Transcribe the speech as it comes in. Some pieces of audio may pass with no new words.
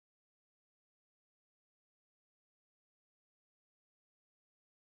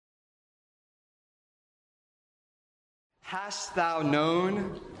Hast thou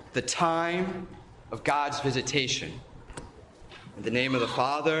known the time of God's visitation? In the name of the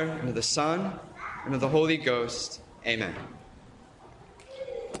Father, and of the Son, and of the Holy Ghost, amen.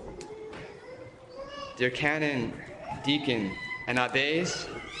 Dear Canon, Deacon, and Abbes,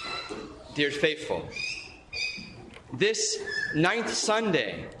 dear faithful, this 9th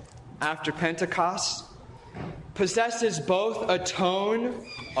Sunday after Pentecost possesses both a tone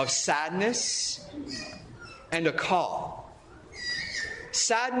of sadness and a call.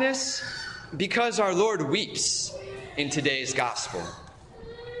 Sadness because our Lord weeps in today's gospel.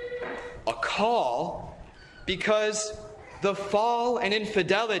 A call because the fall and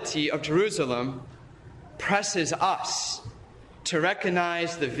infidelity of Jerusalem presses us to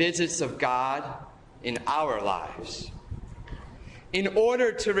recognize the visits of God in our lives. In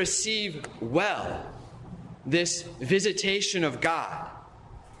order to receive well this visitation of God,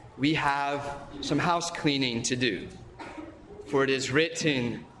 we have some house cleaning to do. For it is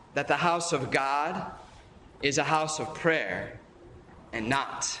written that the house of God is a house of prayer and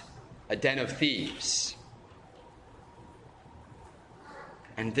not a den of thieves.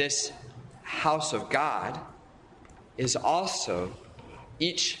 And this house of God is also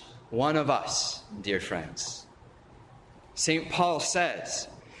each one of us, dear friends. St. Paul says,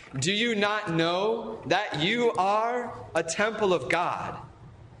 "Do you not know that you are a temple of God,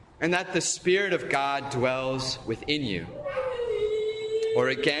 and that the Spirit of God dwells within you?" Or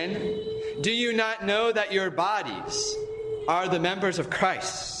again, "Do you not know that your bodies are the members of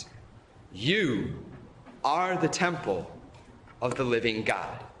Christ? You are the temple of the living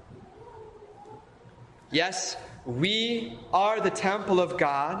God." Yes, we are the temple of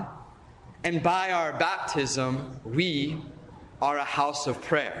God, and by our baptism, we are a house of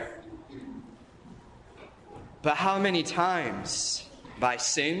prayer. But how many times, by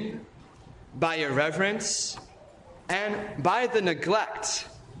sin, by irreverence, and by the neglect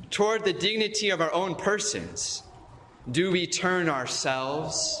toward the dignity of our own persons, do we turn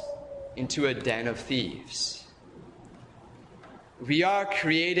ourselves into a den of thieves? We are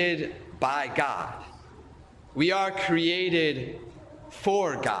created by God. We are created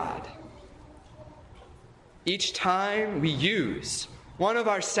for God. Each time we use one of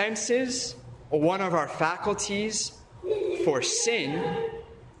our senses or one of our faculties for sin,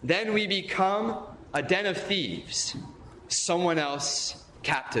 then we become a den of thieves. Someone else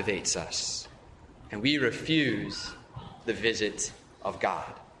captivates us, and we refuse the visit of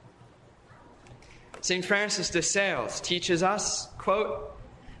God. St. Francis de Sales teaches us, quote,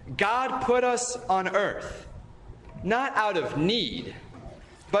 "God put us on earth, not out of need,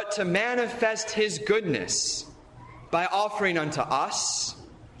 but to manifest his goodness by offering unto us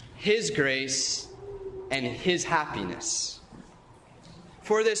his grace and his happiness.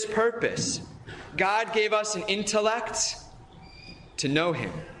 For this purpose, God gave us an intellect to know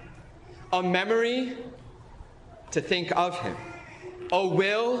him, a memory to think of him, a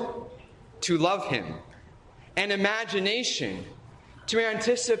will to love him, an imagination to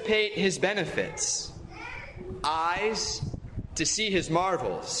anticipate his benefits, eyes to see his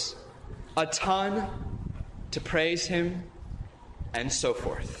marvels, a tongue to praise him, and so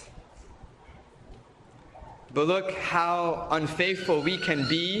forth." But look how unfaithful we can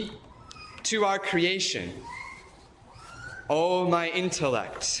be to our creation. "Oh, my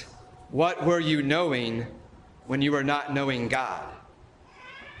intellect, what were you knowing when you were not knowing God?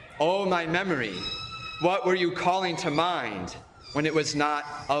 Oh, my memory, what were you calling to mind when it was not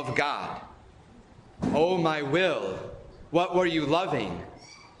of God? Oh, my will, what were you loving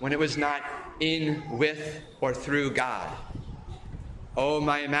when it was not in, with, or through God? Oh,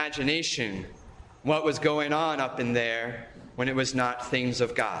 my imagination, what was going on up in there when it was not things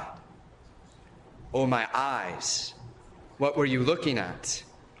of God? Oh, my eyes, what were you looking at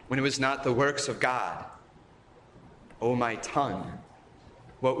when it was not the works of God? Oh, my tongue,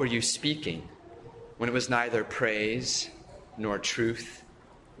 what were you speaking when it was neither praise, nor truth,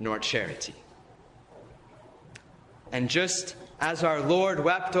 nor charity?" And just as our Lord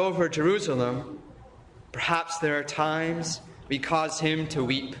wept over Jerusalem, perhaps there are times we cause him to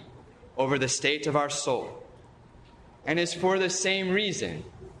weep over the state of our soul. And it's for the same reason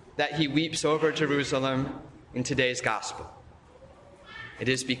that he weeps over Jerusalem in today's gospel. It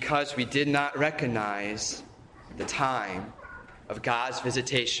is because we did not recognize the time of God's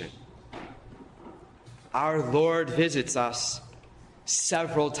visitation. Our Lord visits us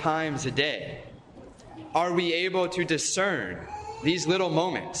several times a day. Are we able to discern these little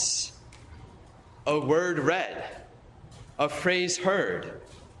moments? A word read, a phrase heard,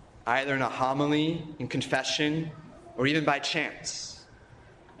 either in a homily, in confession, or even by chance.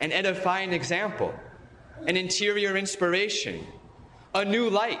 An edifying example, an interior inspiration, a new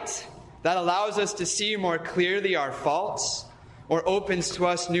light that allows us to see more clearly our faults or opens to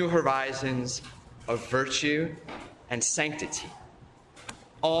us new horizons of virtue and sanctity.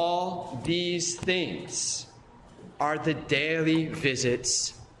 All these things are the daily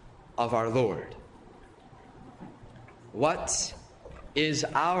visits of our Lord. What is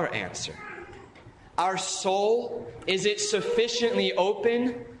our answer? Our soul, is it sufficiently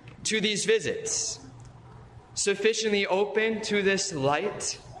open to these visits? Sufficiently open to this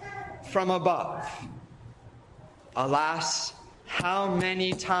light from above? Alas, how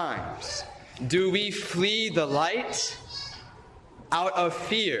many times do we flee the light out of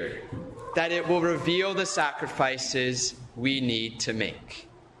fear that it will reveal the sacrifices we need to make?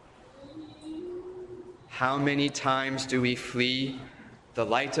 How many times do we flee the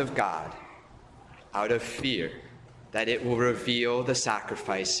light of God out of fear that it will reveal the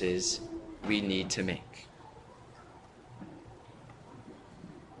sacrifices we need to make?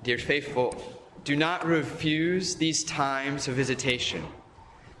 Dear faithful, do not refuse these times of visitation.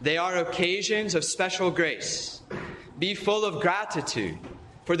 They are occasions of special grace. Be full of gratitude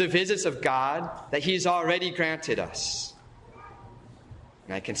for the visits of God that He's already granted us.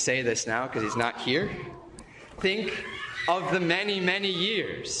 And I can say this now because He's not here. Think of the many, many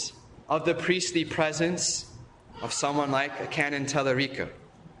years of the priestly presence of someone like a Canon Tellerico.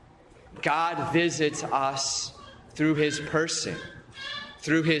 God visits us through His person,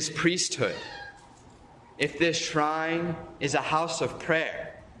 through His priesthood. If this shrine is a house of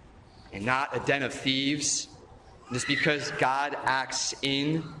prayer and not a den of thieves, it is because God acts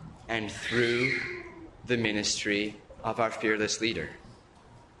in and through the ministry of our fearless leader.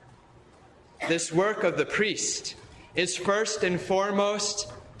 This work of the priest is first and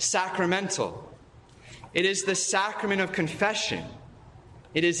foremost sacramental. It is the sacrament of confession.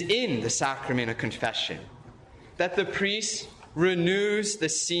 It is in the sacrament of confession that the priest renews the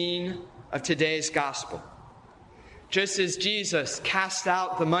scene of today's gospel. Just as Jesus cast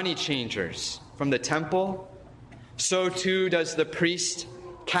out the money changers from the temple, so too does the priest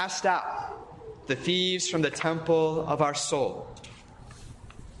cast out the thieves from the temple of our soul.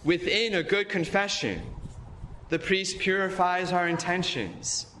 Within a good confession, the priest purifies our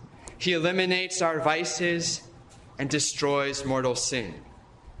intentions. He eliminates our vices and destroys mortal sin.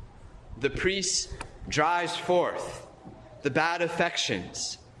 The priest drives forth the bad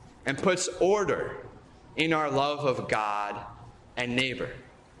affections and puts order in our love of God and neighbor.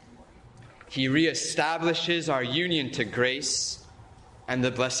 He reestablishes our union to grace and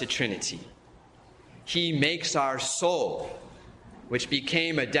the Blessed Trinity. He makes our soul, which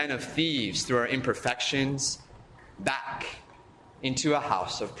became a den of thieves through our imperfections, back into a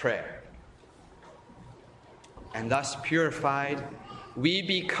house of prayer. And thus purified, we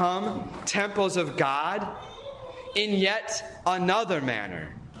become temples of God in yet another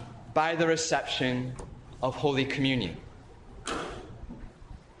manner by the reception of Holy Communion.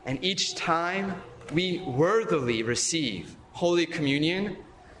 And each time we worthily receive Holy Communion,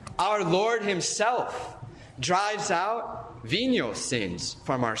 our Lord Himself drives out venial sins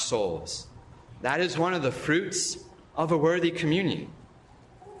from our souls. That is one of the fruits of a worthy communion.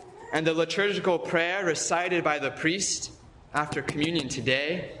 And the liturgical prayer recited by the priest after communion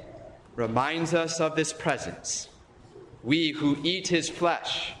today reminds us of this presence. We who eat His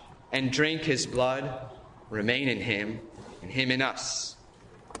flesh and drink His blood remain in Him and Him in us.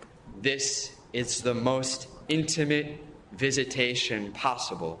 This is the most intimate visitation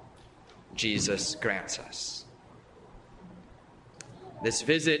possible Jesus grants us. This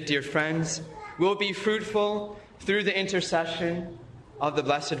visit, dear friends, will be fruitful through the intercession of the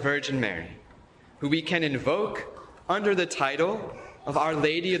Blessed Virgin Mary, who we can invoke under the title of Our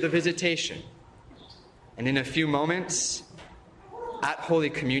Lady of the Visitation. And in a few moments, at Holy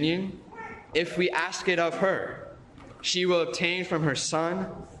Communion, if we ask it of her, she will obtain from her Son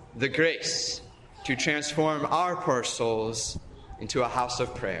the grace to transform our poor souls into a house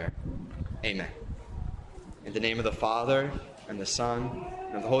of prayer. Amen. In the name of the Father, and the Son,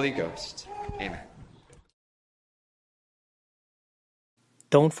 and of the Holy Ghost. Amen.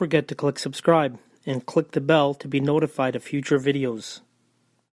 Don't forget to click subscribe and click the bell to be notified of future videos.